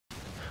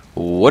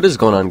What is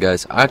going on,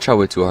 guys? I try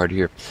way too hard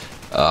here.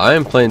 I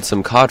am playing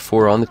some COD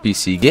 4 on the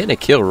PC, getting a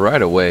kill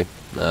right away.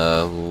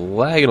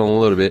 Lagging a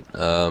little bit,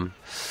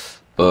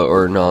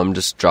 or no, I'm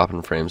just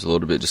dropping frames a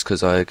little bit just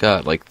because I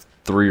got like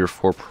 3 or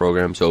 4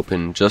 programs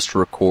open just to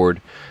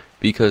record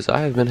because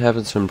I have been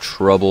having some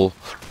trouble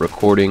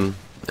recording.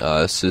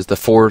 This is the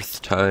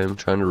 4th time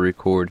trying to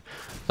record.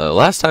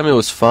 Last time it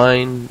was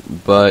fine,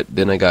 but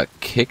then I got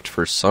kicked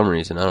for some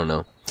reason. I don't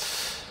know.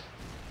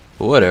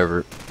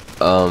 Whatever.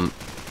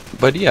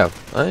 But yeah,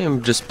 I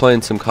am just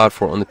playing some COD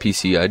 4 on the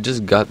PC. I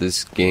just got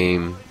this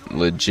game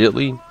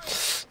legitly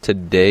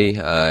today.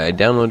 I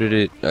downloaded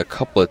it a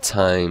couple of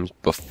times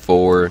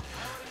before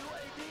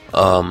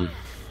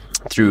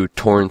through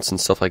torrents and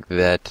stuff like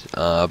that.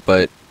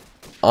 But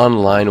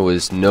online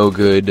was no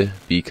good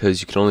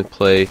because you can only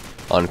play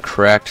on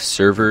cracked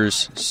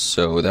servers,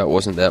 so that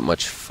wasn't that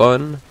much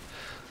fun.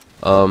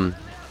 But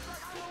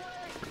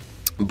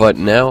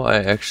now I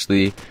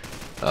actually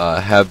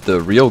have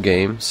the real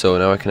game, so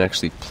now I can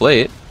actually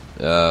play it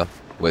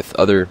with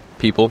other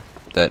people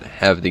that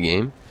have the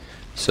game.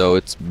 So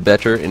it's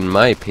better, in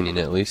my opinion,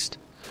 at least.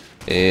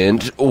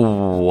 And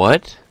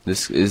what?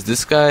 Is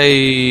this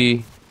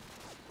guy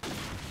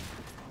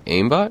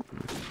aimbot?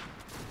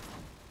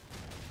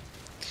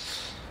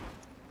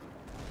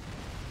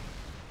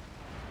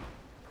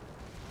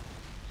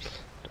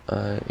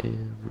 I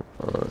am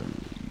on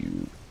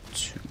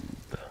YouTube.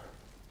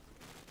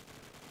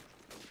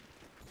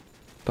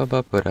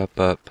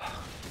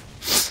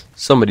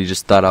 Somebody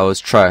just thought I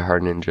was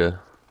Tryhard Ninja.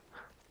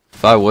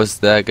 If I was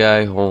that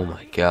guy, oh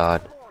my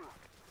god.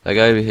 That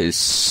guy is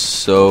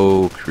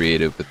so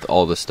creative with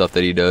all the stuff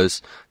that he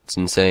does. It's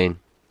insane.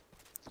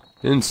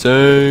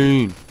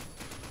 Insane!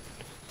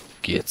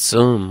 Get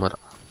some.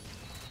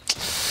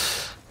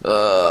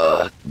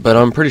 But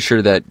I'm pretty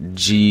sure that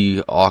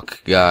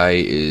G-Awk guy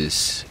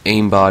is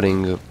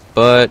aimbotting,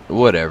 but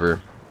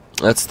whatever.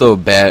 That's the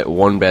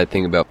one bad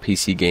thing about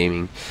PC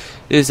gaming,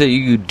 is that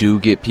you do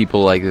get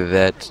people like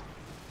that.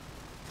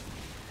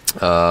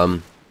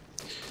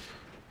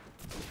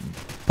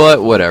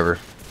 But whatever.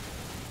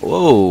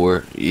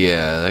 Whoa,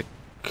 yeah.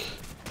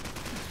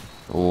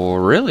 Oh,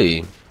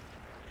 really?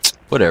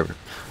 Whatever.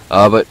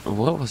 But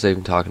what was I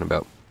even talking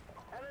about?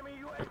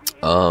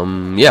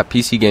 Yeah,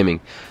 PC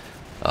gaming.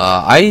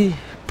 I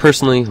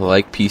personally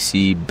like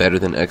PC better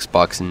than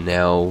Xbox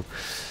now.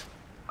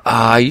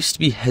 I used to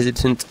be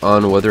hesitant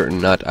on whether or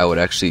not I would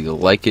actually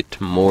like it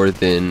more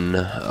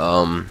than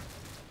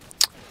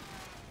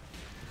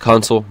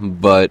console,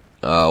 but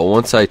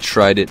once I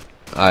tried it,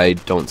 I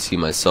don't see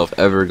myself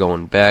ever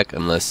going back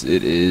unless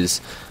it is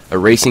a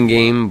racing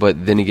game.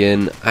 But then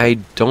again, I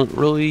don't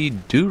really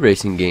do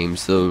racing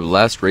games. The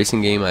last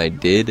racing game I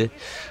did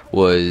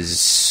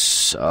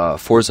was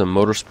Forza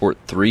Motorsport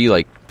 3,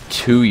 like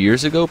 2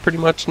 years ago pretty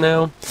much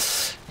now.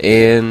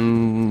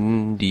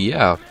 And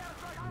yeah,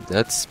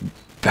 that's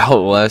about the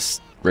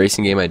last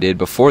racing game I did.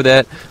 Before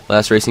that,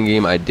 last racing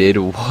game I did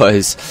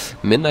was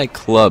Midnight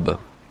Club.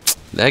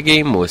 That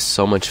game was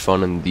so much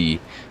fun on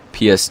the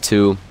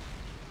PS2.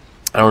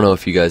 I don't know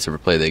if you guys ever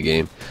played that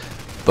game,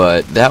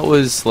 but that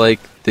was like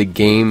the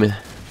game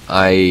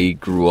I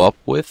grew up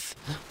with,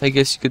 I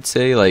guess you could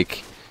say.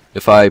 Like,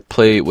 if I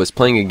was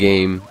playing a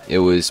game, it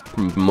was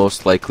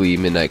most likely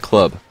Midnight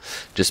Club,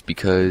 just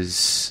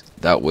because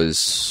that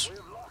was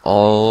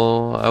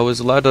all I was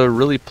allowed to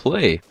really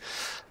play.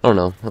 I don't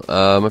know.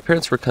 My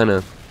parents were kind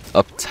of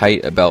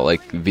uptight about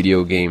like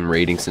video game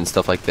ratings and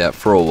stuff like that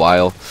for a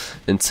while,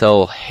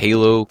 until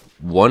Halo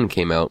 1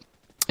 came out,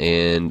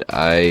 and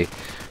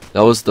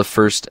that was the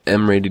first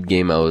M-rated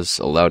game I was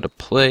allowed to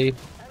play,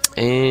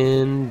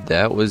 and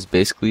that was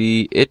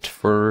basically it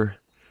for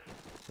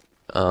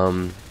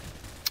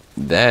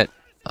that.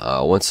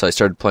 Once I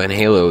started playing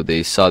Halo,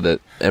 they saw that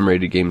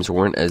M-rated games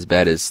weren't as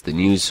bad as the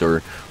news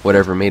or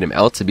whatever made them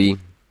out to be.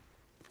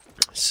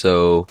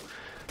 So,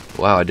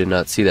 wow, I did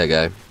not see that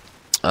guy.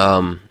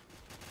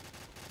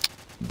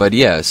 But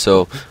yeah,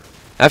 so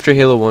after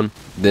Halo 1,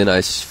 then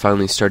I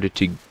finally started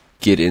to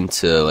get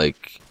into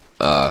like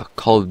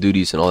Call of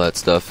Duties and all that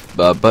stuff.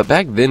 But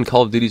back then,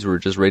 Call of Duties were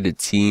just rated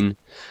teen.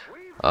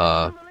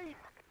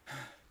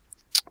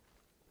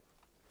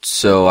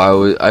 So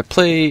I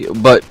play,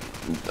 but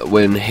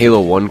when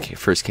Halo 1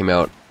 first came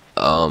out,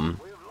 I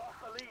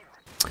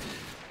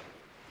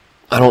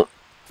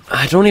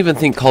don't even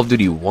think Call of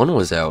Duty 1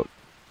 was out.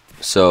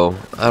 So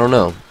I don't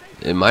know.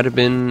 It might have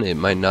been, it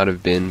might not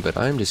have been, but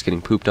I'm just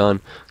getting pooped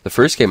on. The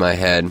first game I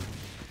had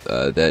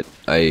that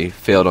I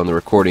failed on the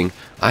recording,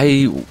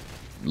 I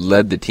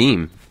led the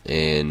team,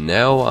 and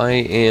now I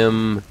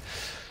am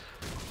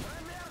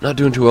not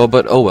doing too well,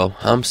 but oh well,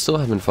 I'm still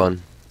having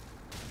fun.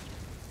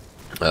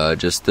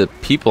 Just the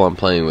people I'm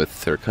playing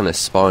with are kind of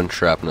spawn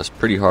trapping us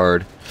pretty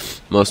hard.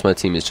 Most of my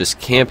team is just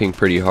camping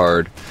pretty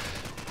hard.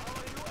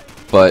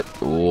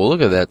 But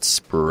look at that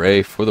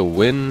spray for the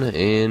win,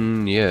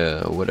 and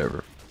yeah,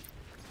 whatever.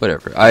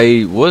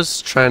 I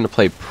was trying to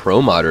play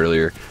Pro Mod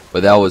earlier,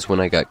 but that was when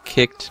I got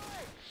kicked.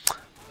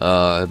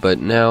 But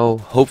now,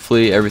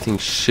 hopefully, everything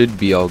should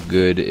be all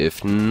good.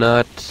 If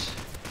not,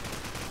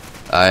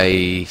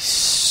 I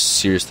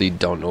seriously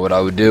don't know what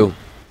I would do.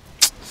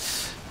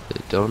 I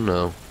don't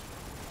know.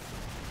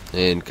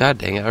 And god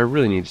dang it, I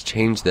really need to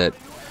change that.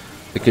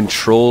 The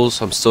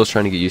controls I'm still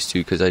trying to get used to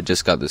because I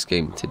just got this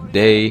game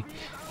today.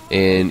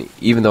 And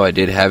even though I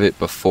did have it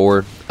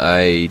before,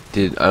 I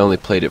only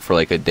played it for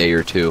like a day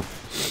or two.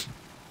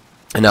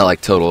 And not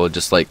like total,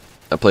 just like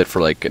I played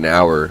for like an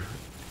hour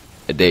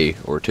a day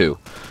or two.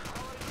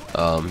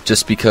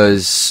 Just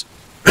because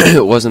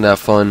it wasn't that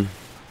fun.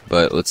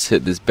 But let's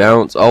hit this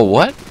bounce. Oh,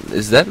 what?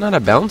 Is that not a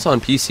bounce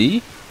on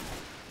PC?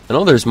 I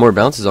know there's more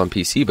bounces on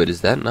PC, but is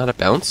that not a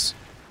bounce?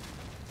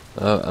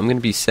 I'm gonna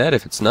be sad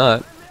if it's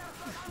not.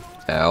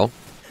 Ow.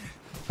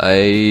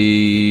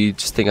 I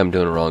just think I'm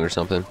doing it wrong or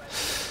something.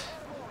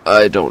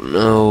 I don't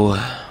know.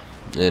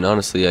 And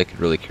honestly, I could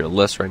really care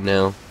less right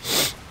now.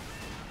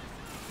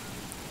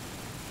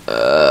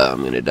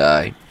 I'm gonna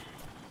die.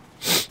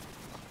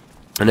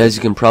 And as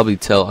you can probably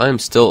tell, I am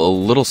still a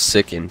little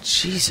sick, and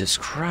Jesus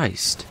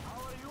Christ.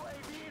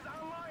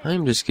 I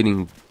am just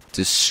getting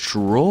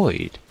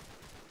destroyed.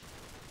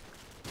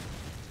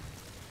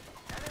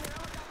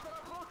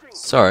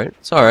 It's alright,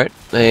 it's alright.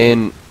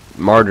 And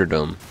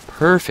martyrdom.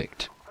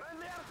 Perfect.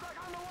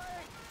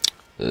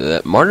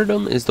 That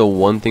martyrdom is the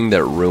one thing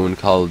that ruined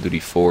Call of Duty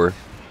 4.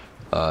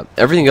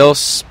 Everything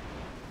else,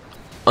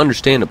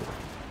 understandable.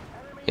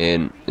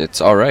 And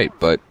it's alright,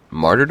 but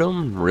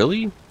martyrdom?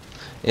 Really?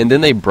 And then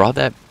they brought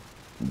that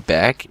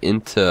back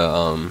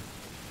into,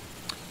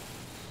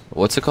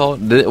 what's it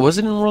called? Was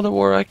it in World at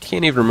War? I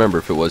can't even remember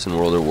if it was in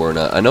World at War or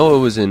not. I know it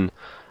was in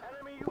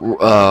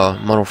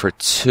Modern Warfare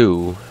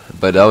 2,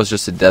 but that was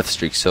just a death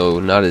streak, so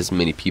not as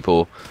many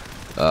people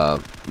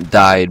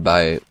died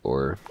by it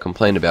or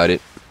complained about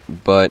it.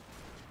 But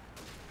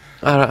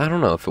I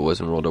don't know if it was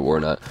in World at War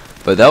or not.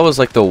 But that was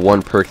like the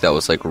one perk that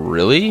was like,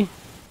 really?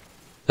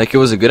 Like, it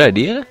was a good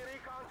idea?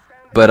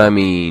 But I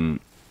mean,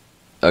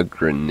 a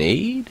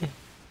grenade?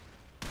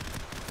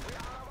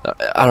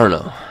 I don't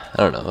know. I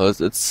don't know.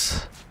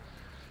 It's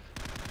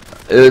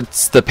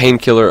the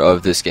painkiller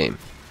of this game.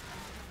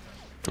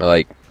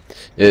 Like,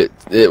 it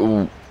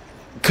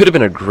could have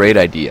been a great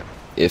idea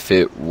if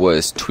it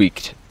was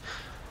tweaked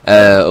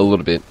a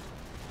little bit.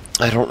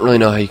 I don't really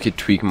know how you could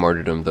tweak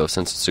martyrdom though,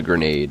 since it's a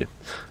grenade.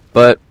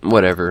 But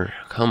whatever.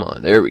 Come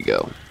on, there we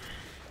go.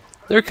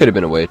 There could have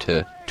been a way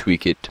to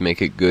tweak it to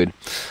make it good.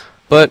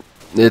 But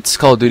it's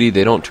Call of Duty.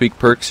 They don't tweak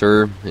perks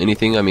or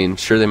anything. I mean,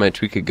 sure, they might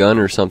tweak a gun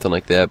or something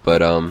like that, but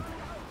they're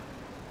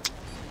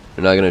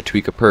not gonna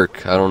tweak a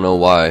perk. I don't know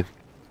why. I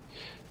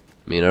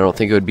mean, I don't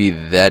think it would be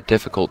that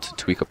difficult to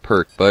tweak a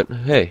perk, but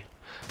hey,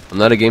 I'm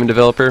not a game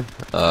developer.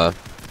 I'd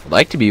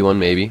like to be one,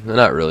 maybe.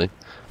 Not really.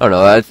 I don't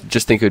know. I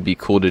just think it would be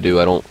cool to do.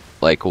 I don't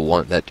like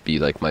want that to be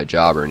like my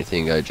job or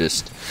anything. I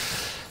just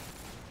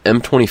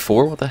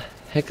M24. What the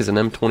heck is an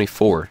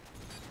M24?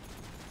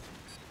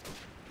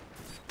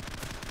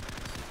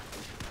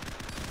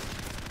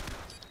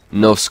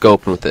 No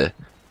scoping with the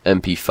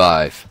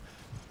MP5.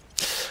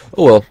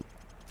 Oh well.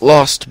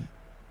 Lost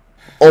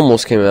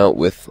almost came out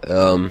with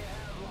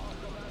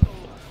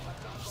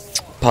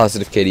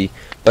positive KD,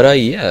 but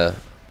yeah,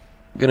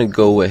 I'm gonna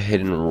go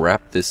ahead and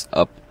wrap this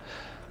up.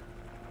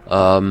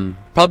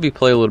 Probably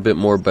play a little bit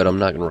more, but I'm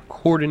not gonna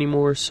record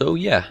anymore. So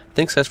yeah,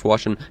 thanks guys for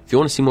watching. If you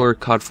want to see more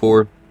COD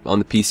 4 on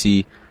the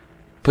PC,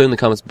 put in the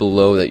comments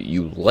below that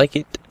you like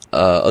it.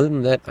 Other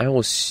than that, I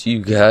will see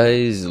you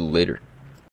guys later.